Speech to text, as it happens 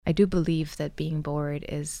I do believe that being bored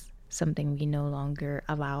is something we no longer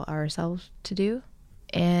allow ourselves to do.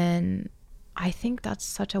 And I think that's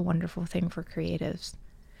such a wonderful thing for creatives,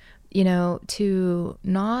 to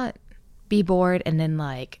not be bored and then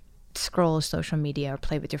like scroll social media or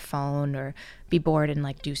play with your phone or be bored and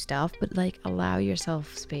like do stuff, but like allow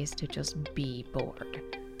yourself space to just be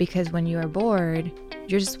bored. Because when you are bored,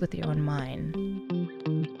 you're just with your own mind.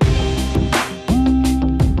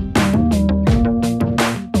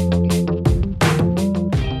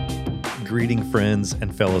 Greeting friends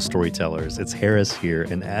and fellow storytellers, it's Harris here,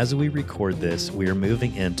 and as we record this, we are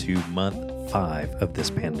moving into month 5 of this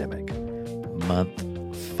pandemic.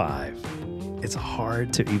 Month 5. It's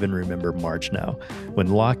hard to even remember March now, when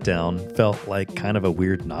lockdown felt like kind of a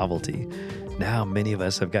weird novelty. Now, many of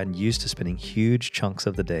us have gotten used to spending huge chunks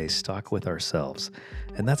of the day stuck with ourselves,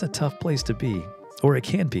 and that's a tough place to be, or it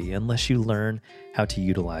can be, unless you learn how to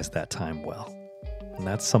utilize that time well. And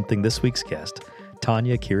that's something this week's guest,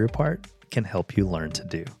 Thaniya Keereepart, can help you learn to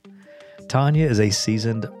do. Thaniya is a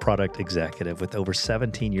seasoned product executive with over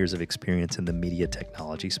 17 years of experience in the media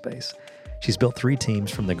technology space. She's built 3 teams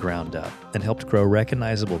from the ground up and helped grow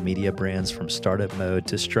recognizable media brands from startup mode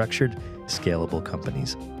to structured, scalable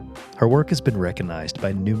companies. Her work has been recognized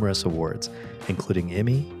by numerous awards, including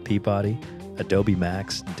Emmy, Peabody, Adobe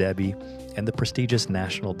Max, Debbie, and the prestigious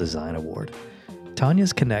National Design Award.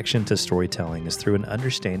 Thaniya's connection to storytelling is through an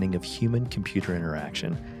understanding of human-computer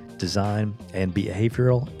interaction, design, and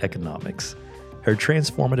behavioral economics. Her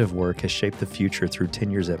transformative work has shaped the future through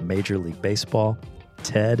tenures at Major League Baseball,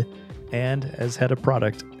 TED, and as head of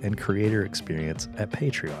product and creator experience at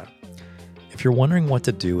Patreon. If you're wondering what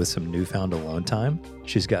to do with some newfound alone time,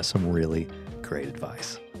 she's got some really great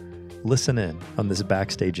advice. Listen in on this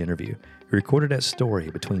backstage interview recorded at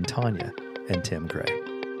Story between Thaniya and Tim Gray.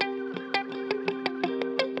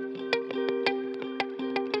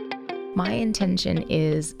 My intention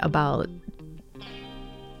is about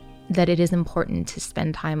that it is important to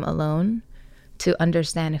spend time alone, to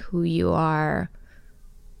understand who you are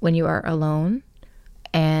when you are alone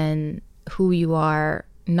and who you are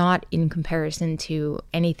not in comparison to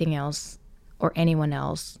anything else or anyone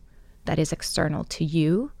else that is external to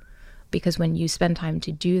you. Because when you spend time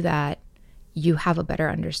to do that, you have a better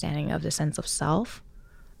understanding of the sense of self.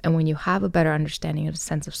 And when you have a better understanding of the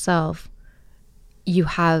sense of self, you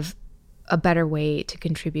have a better way to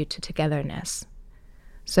contribute to togetherness.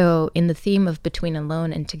 So in the theme of between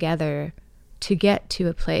alone and together, to get to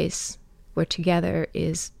a place where together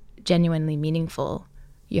is genuinely meaningful,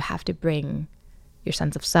 you have to bring your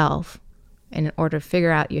sense of self. And in order to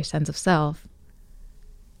figure out your sense of self,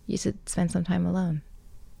 you should spend some time alone.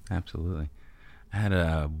 Absolutely. I had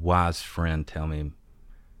a wise friend tell me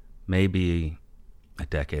maybe a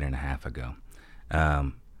decade and a half ago,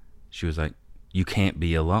 she was like, you can't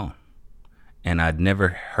be alone. And I'd never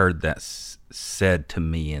heard that said to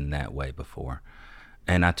me in that way before.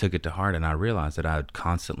 And I took it to heart, and I realized that I had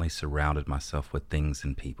constantly surrounded myself with things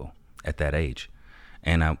and people at that age.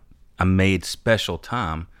 And I made special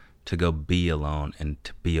time to go be alone and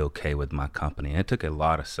to be okay with my company. And it took a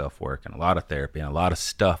lot of self-work and a lot of therapy and a lot of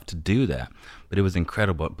stuff to do that. But it was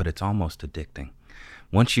incredible, but it's almost addicting.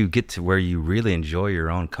 Once you get to where you really enjoy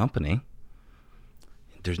your own company,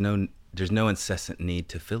 there's no incessant need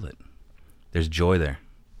to fill it. There's joy there.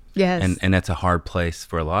 Yes. And that's a hard place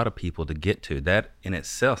for a lot of people to get to. That in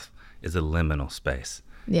itself is a liminal space.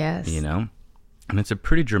 Yes. And it's a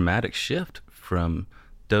pretty dramatic shift from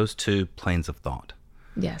those two planes of thought.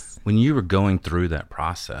 Yes. When you were going through that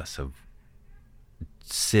process of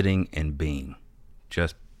sitting and being,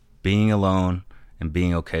 just being alone and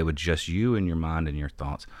being okay with just you and your mind and your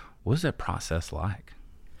thoughts, what was that process like?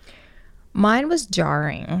 Mine was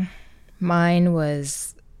jarring. Mine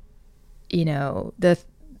was, the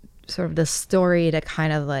sort of the story that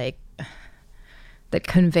kind of like that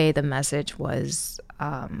conveyed the message was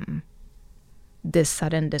this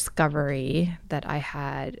sudden discovery that I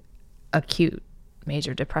had acute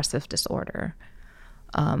major depressive disorder.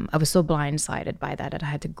 I was so blindsided by that I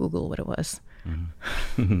had to Google what it was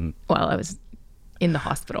while I was in the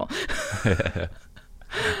hospital.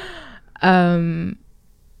 And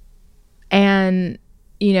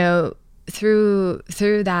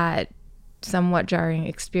through that somewhat jarring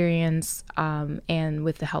experience, and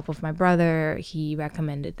with the help of my brother, he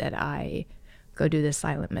recommended that I go do this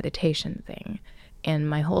silent meditation thing. And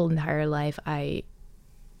my whole entire life, I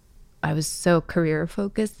was so career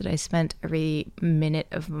focused that I spent every minute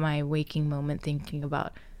of my waking moment thinking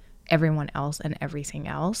about everyone else and everything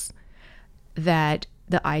else, that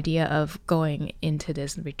the idea of going into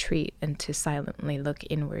this retreat and to silently look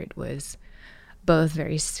inward was both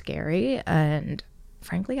very scary and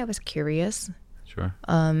frankly, I was curious Sure.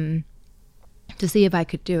 to see if I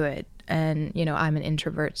could do it. And, I'm an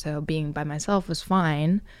introvert, so being by myself was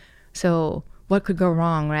fine. So what could go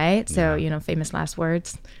wrong, right? So, Yeah. famous last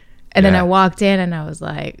words. And then Yeah. I walked in and I was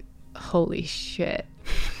like, holy shit.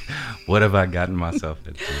 What have I gotten myself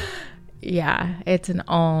into? Yeah, it's an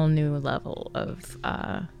all new level of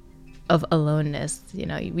aloneness.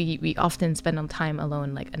 We often spend on time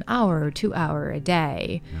alone, like an hour or 2 hour a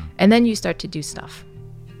day. Yeah. And then you start to do stuff.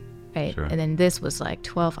 Right. Sure. And then this was like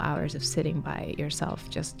 12 hours of sitting by yourself,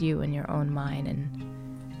 just you and your own mind. And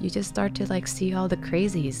you just start to like see all the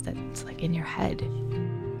crazies that's like in your head.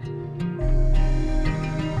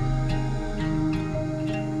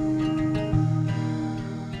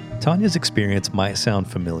 Thaniya's experience might sound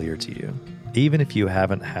familiar to you, even if you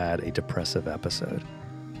haven't had a depressive episode.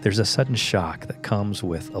 There's a sudden shock that comes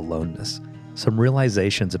with aloneness, some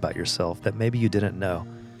realizations about yourself that maybe you didn't know,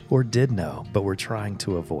 or did know, but were trying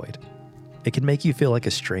to avoid. It can make you feel like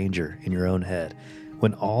a stranger in your own head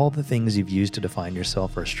when all the things you've used to define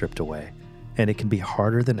yourself are stripped away, and it can be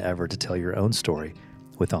harder than ever to tell your own story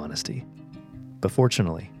with honesty. But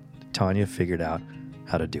fortunately, Thaniya figured out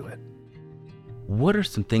how to do it. What are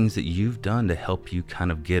some things that you've done to help you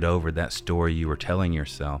kind of get over that story you were telling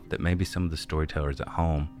yourself that maybe some of the storytellers at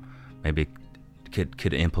home maybe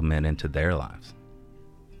could implement into their lives?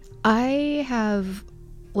 There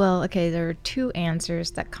are two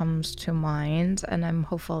answers that comes to mind, and I'm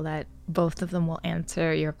hopeful that both of them will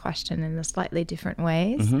answer your question in a slightly different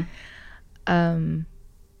ways. Mm-hmm.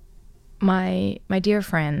 My dear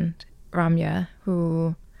friend, Ramya,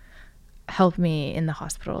 who helped me in the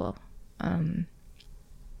hospital,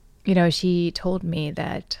 she told me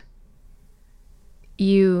that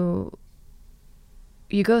you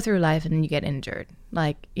go through life and you get injured.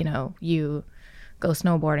 Like, you go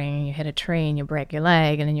snowboarding and you hit a tree and you break your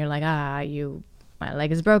leg, and then you're like, my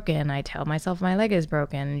leg is broken. I tell myself my leg is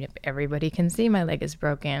broken. Everybody can see my leg is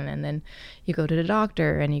broken. And then you go to the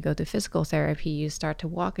doctor and you go to physical therapy. You start to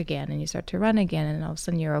walk again and you start to run again, and all of a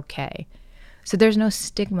sudden you're okay. So there's no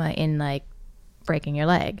stigma in like breaking your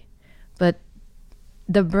leg. But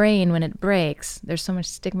the brain, when it breaks, there's so much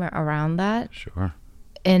stigma around that. Sure.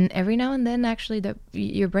 And every now and then, actually,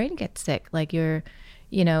 your brain gets sick. Like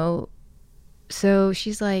so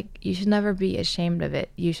she's like, you should never be ashamed of it.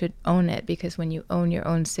 You should own it, because when you own your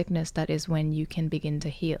own sickness, that is when you can begin to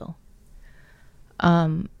heal.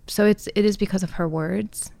 So it is because of her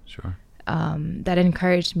words. Sure. That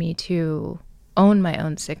encouraged me to own my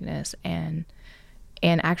own sickness and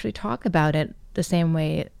actually talk about it the same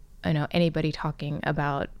way anybody talking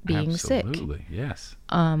about being sick. Absolutely, yes.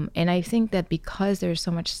 And I think that because there's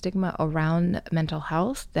so much stigma around mental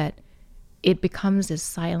health, that it becomes this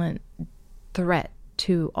silent threat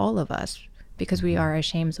to all of us, because we are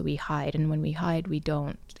ashamed, so we hide, and when we hide, we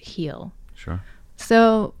don't heal. Sure.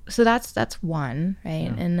 So that's one,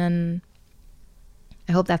 right? Yeah. And then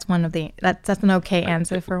I hope that's that's an okay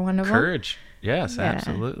answer for one of them. Courage. Yes, yeah.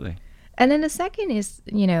 Absolutely. And then the second is,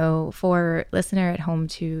 for listener at home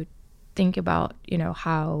to think about,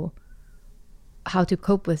 how to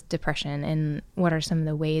cope with depression, and what are some of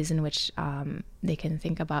the ways in which they can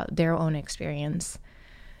think about their own experience,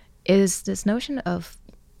 is this notion of,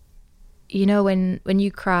 when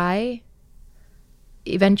you cry,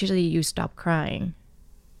 eventually you stop crying.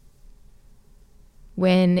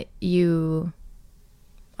 When you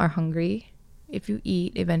are hungry, if you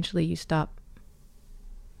eat, eventually you stop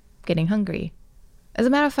getting hungry. As a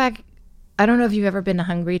matter of fact, I don't know if you've ever been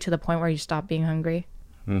hungry to the point where you stop being hungry.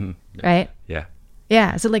 Mm-hmm. Right? Yeah.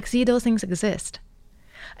 Yeah. So like, see, those things exist.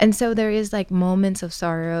 And so there is like moments of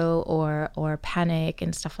sorrow or panic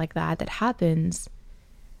and stuff like that happens.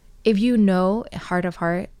 If you know, heart of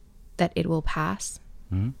heart, that it will pass,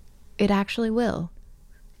 it actually will.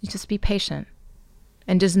 You just be patient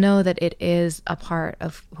and just know that it is a part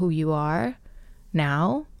of who you are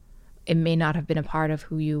now. It may not have been a part of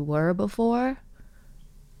who you were before.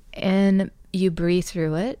 And you breathe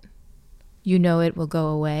through it. You know it will go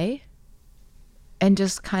away. And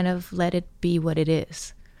just kind of let it be what it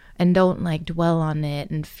is. And don't like dwell on it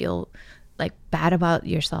and feel like bad about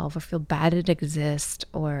yourself, or feel bad it exists.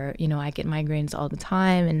 Or, I get migraines all the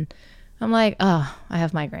time and I'm like, oh, I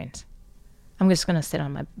have migraines. I'm just going to sit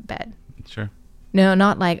on my bed. Sure. No,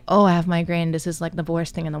 not like, oh, I have migraine. This is like the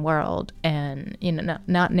worst thing in the world. And,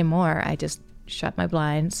 not anymore. I just shut my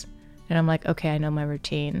blinds and I'm like, okay, I know my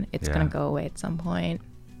routine. It's going to go away at some point.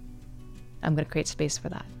 I'm going to create space for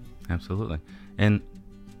that. Absolutely. And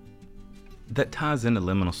that ties into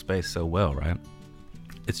liminal space so well, right?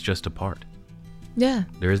 It's just a part. Yeah.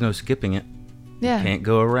 There is no skipping it. Yeah. You can't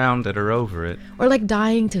go around it or over it. Or like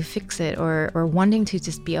dying to fix it, or wanting to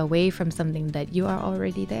just be away from something that you are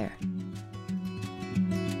already there.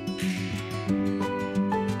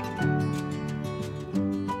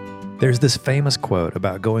 There's this famous quote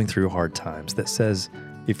about going through hard times that says,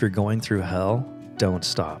 if you're going through hell, don't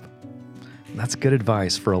stop. And that's good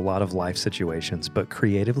advice for a lot of life situations, but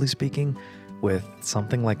creatively speaking, with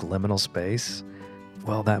something like liminal space,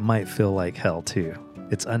 well, that might feel like hell too.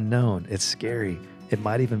 It's unknown, it's scary, it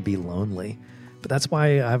might even be lonely. But that's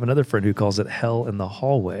why I have another friend who calls it hell in the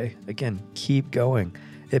hallway. Again, keep going.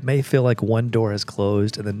 It may feel like one door has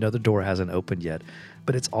closed and another door hasn't opened yet,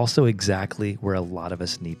 but it's also exactly where a lot of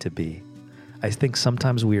us need to be. I think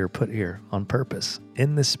sometimes we are put here on purpose,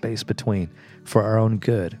 in this space between, for our own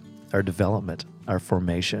good, our development, our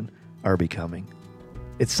formation, our becoming.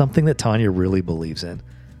 It's something that Thaniya really believes in.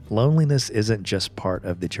 Loneliness isn't just part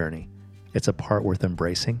of the journey. It's a part worth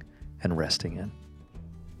embracing and resting in.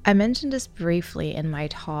 I mentioned this briefly in my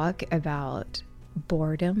talk about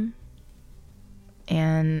boredom.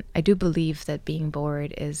 And I do believe that being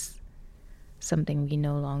bored is something we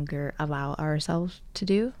no longer allow ourselves to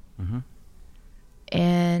do. Mm-hmm.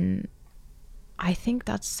 And I think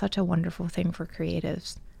that's such a wonderful thing for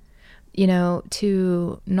creatives. You know,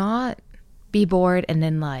 to not be bored and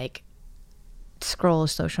then like scroll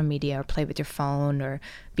social media or play with your phone or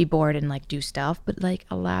be bored and like do stuff, but like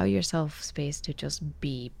allow yourself space to just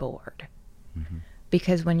be bored. Mm-hmm.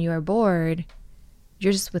 Because when you are bored,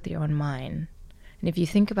 you're just with your own mind. And if you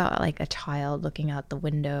think about like a child looking out the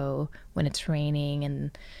window when it's raining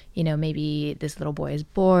and, you know, maybe this little boy is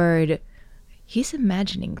bored, he's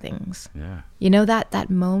imagining things. Yeah. You know, that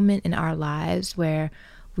moment in our lives where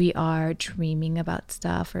we are dreaming about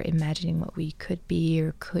stuff or imagining what we could be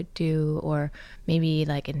or could do, or maybe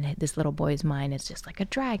like in this little boy's mind, it's just like a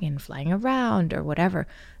dragon flying around or whatever.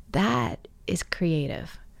 That is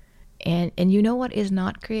creative. And you know what is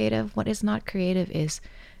not creative? What is not creative is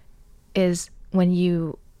when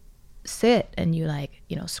you sit and you like,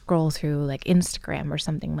 you know, scroll through like Instagram or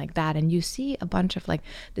something like that, and you see a bunch of like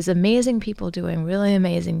these amazing people doing really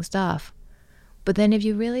amazing stuff. But then if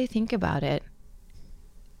you really think about it,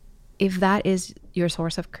 if that is your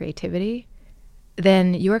source of creativity,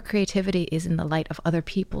 then your creativity is in the light of other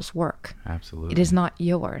people's work. Absolutely. It is not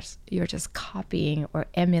yours. You're just copying or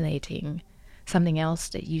emulating something else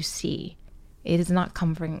that you see. It's not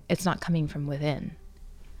coming from within.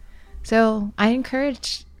 So I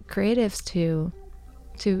encourage creatives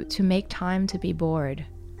to make time to be bored,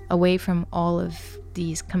 away from all of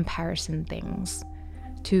these comparison things,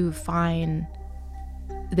 to find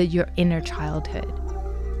your inner childhood.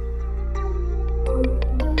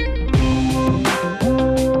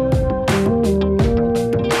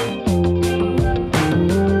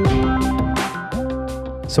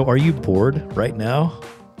 So are you bored right now?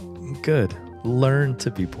 Good. Learn to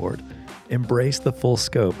be bored. Embrace the full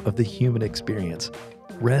scope of the human experience.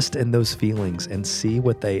 Rest in those feelings and see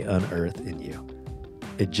what they unearth in you.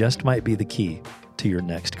 It just might be the key to your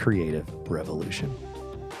next creative revolution.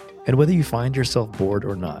 And whether you find yourself bored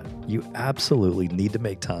or not, you absolutely need to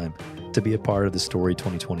make time to be a part of the Story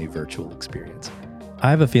 2020 virtual experience.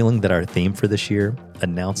 I have a feeling that our theme for this year,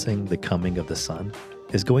 announcing the coming of the sun,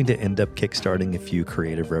 is going to end up kickstarting a few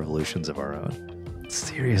creative revolutions of our own.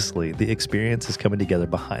 Seriously, the experience is coming together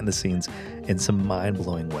behind the scenes in some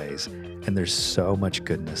mind-blowing ways, and there's so much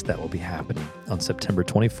goodness that will be happening on September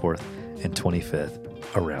 24th and 25th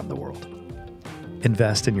around the world.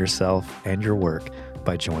 Invest in yourself and your work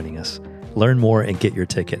by joining us. Learn more and get your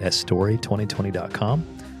ticket at story2020.com,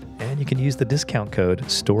 and you can use the discount code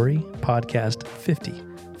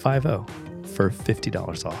STORYPODCAST50 for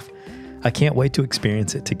 $50 off. I can't wait to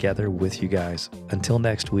experience it together with you guys. Until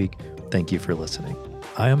next week, thank you for listening.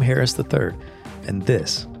 I am Harris III, and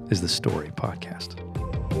this is the Story Podcast.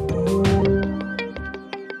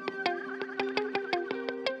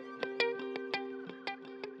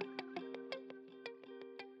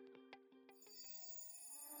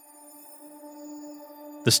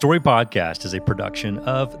 The Story Podcast is a production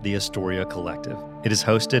of the Astoria Collective. It is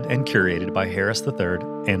hosted and curated by Harris III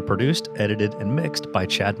and produced, edited, and mixed by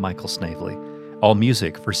Chad Michael Snavely. All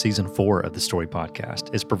music for Season 4 of the Story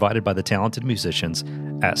Podcast is provided by the talented musicians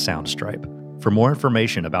at Soundstripe. For more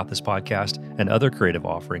information about this podcast and other creative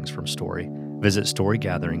offerings from Story, visit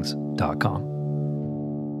storygatherings.com.